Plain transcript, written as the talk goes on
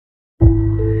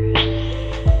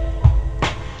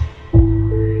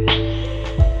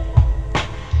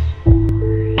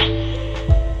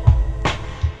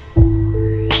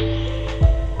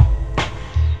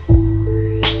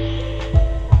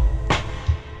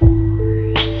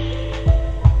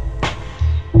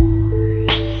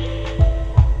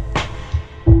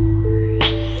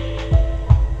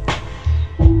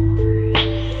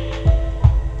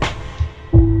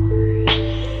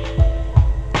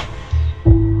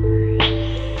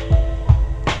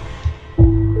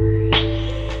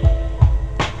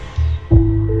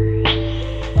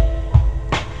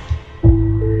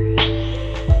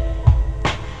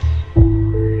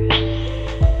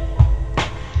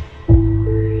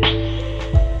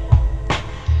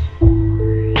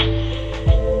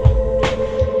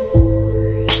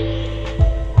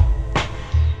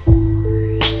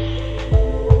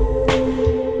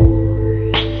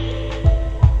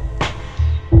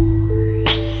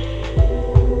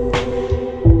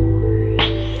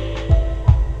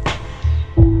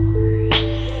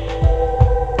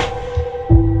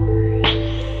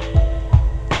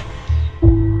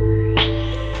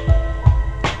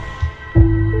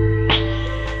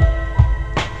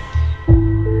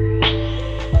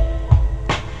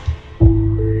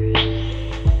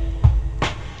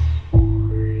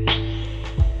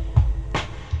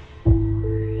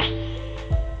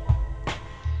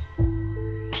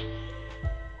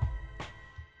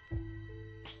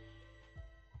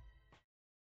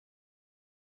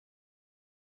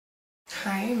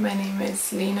Hi, my name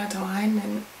is Lena Torheiden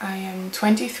and I am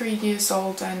 23 years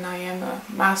old and I am a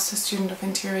master student of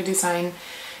interior design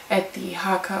at the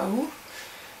HKU.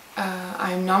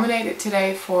 I'm nominated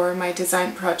today for my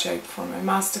design project for my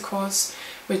master course,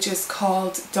 which is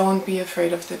called Don't Be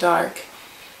Afraid of the Dark.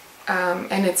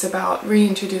 And it's about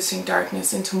reintroducing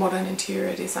darkness into modern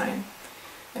interior design.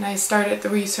 And I started the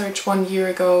research 1 year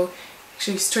ago,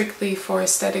 actually strictly for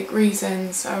aesthetic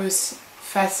reasons. I was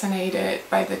fascinated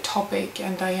by the topic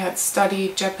and I had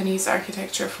studied Japanese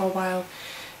architecture for a while,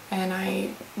 and I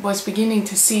was beginning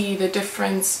to see the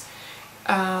difference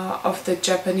of the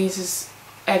Japanese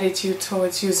attitude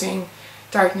towards using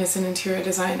darkness in interior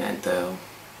design and the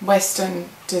Western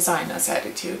designer's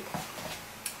attitude,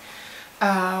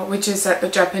 which is that the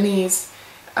Japanese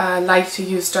like to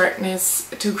use darkness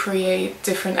to create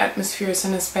different atmospheres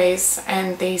in a space,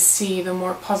 and they see the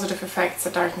more positive effects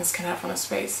that darkness can have on a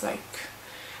space, like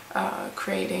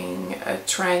creating a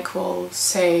tranquil,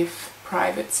 safe,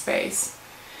 private space.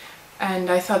 And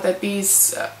I thought that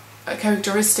these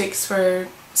characteristics were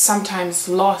sometimes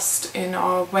lost in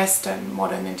our Western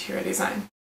modern interior design.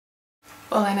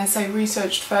 Well, and as I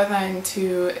researched further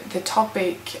into the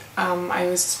topic, I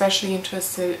was especially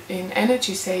interested in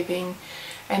energy saving,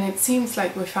 and it seems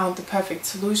like we found the perfect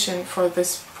solution for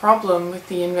this problem with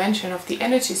the invention of the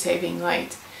energy saving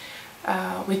light.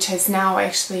 Which has now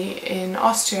actually in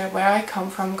Austria, where I come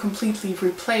from, completely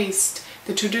replaced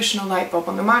the traditional light bulb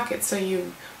on the market. So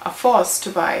you are forced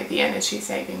to buy the energy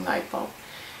saving light bulb.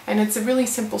 And it's a really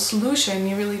simple solution.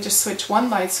 You really just switch one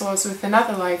light source with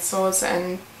another light source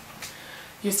and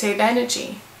you save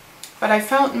energy. But I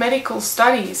found medical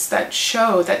studies that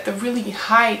show that the really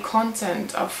high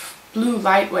content of blue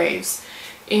light waves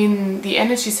in the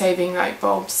energy saving light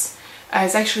bulbs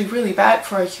is actually really bad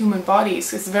for our human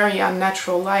bodies. It's very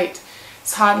unnatural light.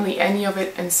 It's hardly any of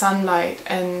it in sunlight,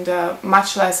 and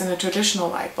much less in a traditional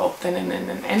light bulb than in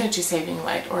an energy saving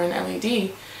light or an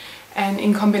LED. And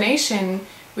in combination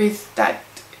with that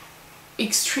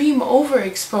extreme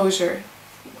overexposure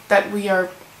that we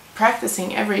are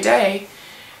practicing every day,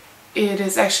 it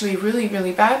is actually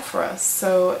really bad for us.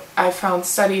 So I found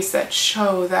studies that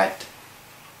show that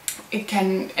it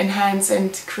can enhance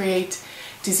and create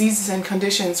diseases and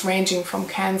conditions ranging from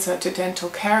cancer to dental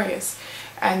caries.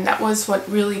 And that was what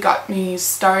really got me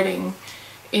starting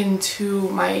into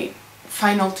my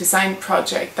final design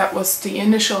project. That was the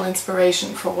initial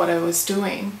inspiration for what I was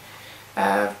doing.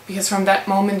 Because from that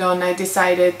moment on I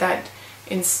decided that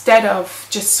instead of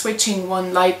just switching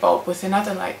one light bulb with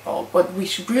another light bulb, what we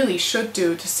really should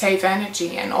do to save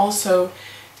energy and also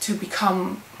to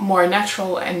become more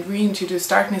natural and reintroduce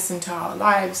darkness into our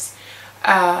lives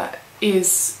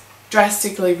is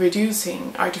drastically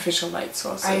reducing artificial light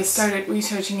sources. I started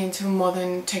researching into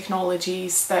modern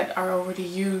technologies that are already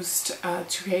used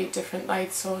to create different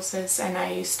light sources, and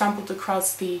I stumbled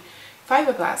across the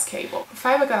fiberglass cable. The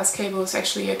fiberglass cable is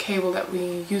actually a cable that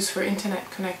we use for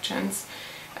internet connections,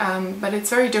 but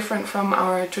it's very different from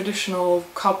our traditional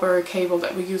copper cable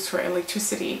that we use for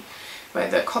electricity, where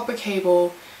the copper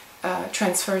cable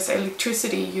transfers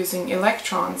electricity using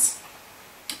electrons,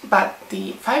 but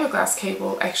the fiberglass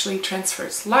cable actually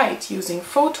transfers light using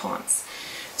photons.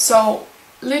 So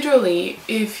literally,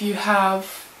 if you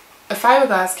have a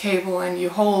fiberglass cable and you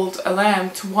hold a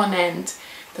lamp to one end,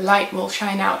 the light will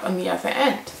shine out on the other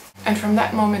end. And from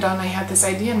that moment on I had this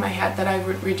idea in my head that I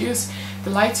would reduce the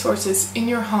light sources in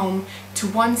your home to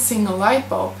one single light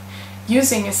bulb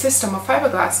using a system of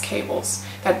fiberglass cables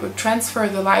that would transfer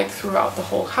the light throughout the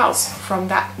whole house from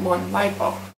that one light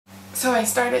bulb. So I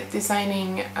started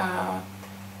designing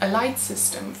a light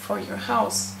system for your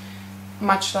house,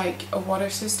 much like a water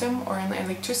system or an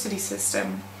electricity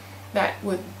system, that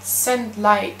would send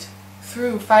light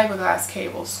through fiberglass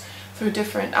cables through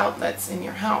different outlets in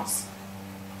your house.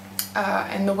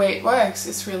 And the way it works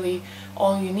is really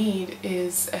all you need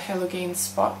is a halogen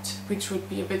spot, which would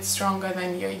be a bit stronger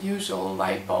than your usual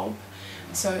light bulb.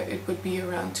 So it would be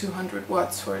around 200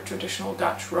 watts for a traditional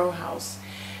Dutch row house.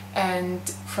 And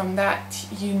from that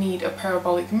you need a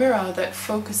parabolic mirror that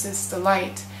focuses the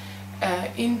light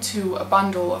into a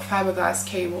bundle of fiberglass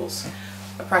cables,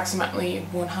 approximately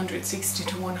 160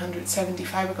 to 170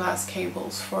 fiberglass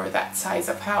cables for that size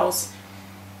of house.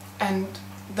 And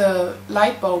the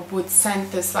light bulb would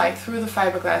send this light through the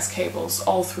fiberglass cables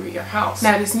all through your house.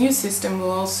 Now this new system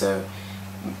will also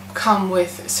come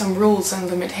with some rules and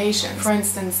limitations. For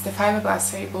instance, the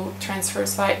fiberglass cable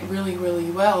transfers light really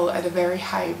well at a very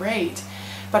high rate,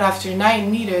 but after 9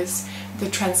 meters the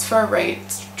transfer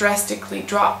rate drastically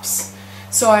drops.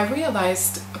 So I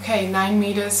realized, okay, 9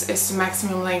 meters is the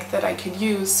maximum length that I could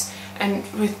use, And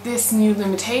with this new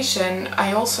limitation,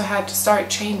 I also had to start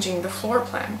changing the floor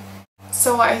plan.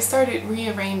 So I started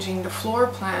rearranging the floor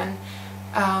plan,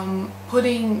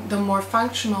 putting the more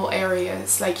functional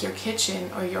areas like your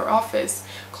kitchen or your office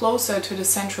closer to the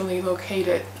centrally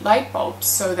located light bulbs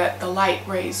so that the light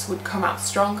rays would come out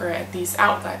stronger at these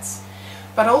outlets.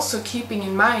 But also keeping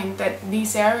in mind that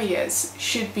these areas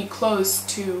should be close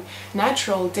to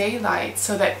natural daylight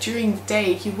so that during the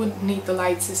day you wouldn't need the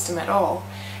light system at all,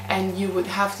 and you would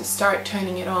have to start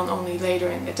turning it on only later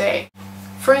in the day.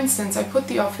 For instance, I put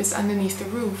the office underneath the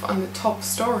roof on the top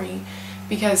story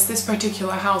because this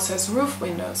particular house has roof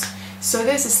windows. So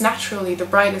this is naturally the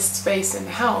brightest space in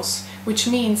the house, which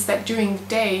means that during the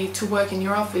day to work in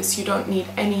your office you don't need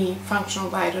any functional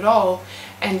light at all,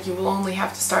 and you will only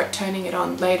have to start turning it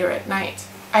on later at night.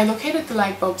 I located the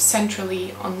light bulbs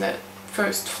centrally on the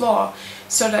first floor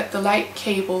so that the light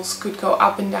cables could go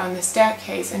up and down the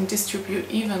staircase and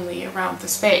distribute evenly around the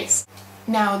space.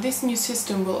 Now, this new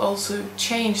system will also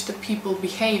change the people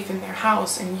behave in their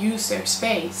house and use their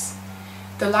space.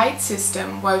 The light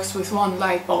system works with one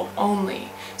light bulb only,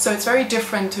 so it's very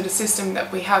different to the system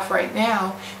that we have right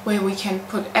now, where we can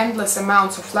put endless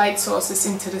amounts of light sources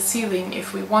into the ceiling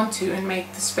if we want to and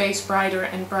make the space brighter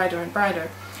and brighter and brighter.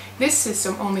 This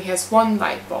system only has one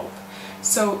light bulb,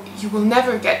 so you will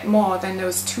never get more than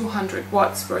those 200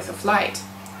 watts worth of light,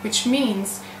 which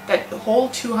means that the whole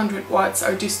 200 watts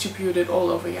are distributed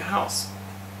all over your house.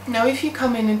 Now, if you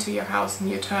come into your house and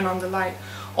you turn on the light,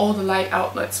 all the light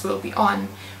outlets will be on,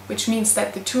 which means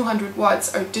that the 200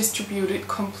 watts are distributed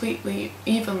completely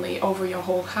evenly over your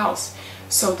whole house.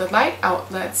 So the light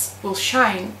outlets will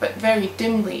shine, but very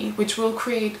dimly, which will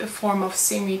create a form of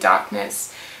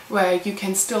semi-darkness where you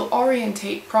can still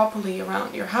orientate properly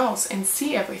around your house and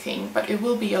see everything, but it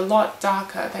will be a lot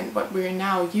darker than what we're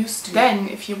now used to. Then,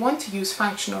 if you want to use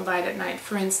functional light at night,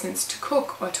 for instance to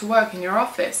cook or to work in your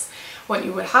office, what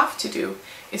you would have to do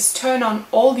is turn on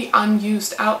all the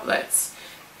unused outlets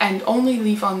and only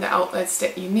leave on the outlets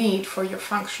that you need for your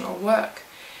functional work.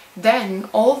 Then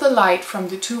all the light from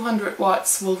the 200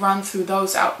 watts will run through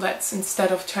those outlets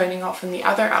instead of turning off in the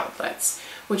other outlets,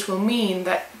 which will mean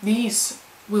that these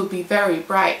will be very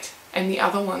bright and the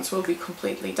other ones will be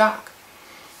completely dark.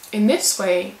 In this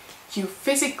way, you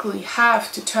physically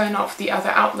have to turn off the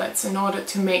other outlets in order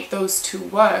to make those two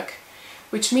work,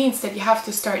 which means that you have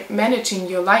to start managing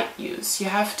your light use. You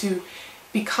have to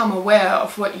become aware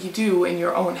of what you do in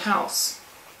your own house.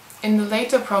 In the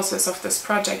later process of this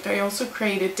project, I also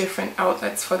created different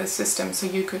outlets for the system so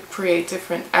you could create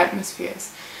different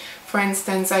atmospheres. For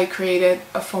instance, I created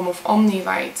a form of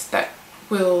omni-light that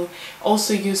will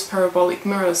also use parabolic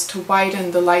mirrors to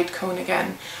widen the light cone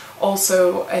again.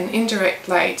 Also an indirect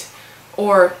light,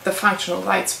 or the functional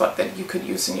light spot that you could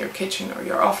use in your kitchen or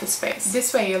your office space.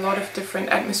 This way a lot of different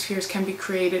atmospheres can be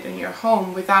created in your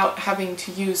home without having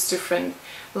to use different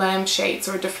lampshades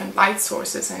or different light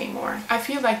sources anymore. I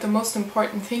feel like the most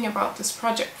important thing about this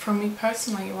project for me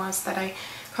personally was that I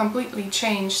completely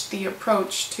changed the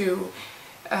approach to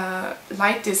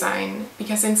light design,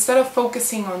 because instead of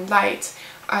focusing on light,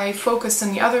 I focused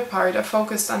on the other part. I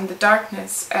focused on the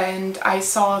darkness, and I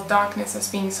saw darkness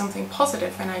as being something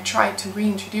positive, and I tried to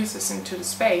reintroduce this into the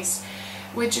space,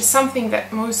 which is something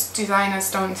that most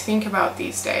designers don't think about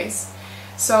these days.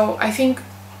 So I think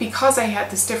because I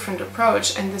had this different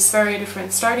approach and this very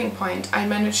different starting point, I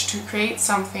managed to create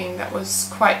something that was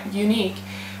quite unique,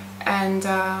 and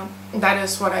that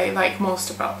is what I like most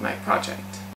about my project.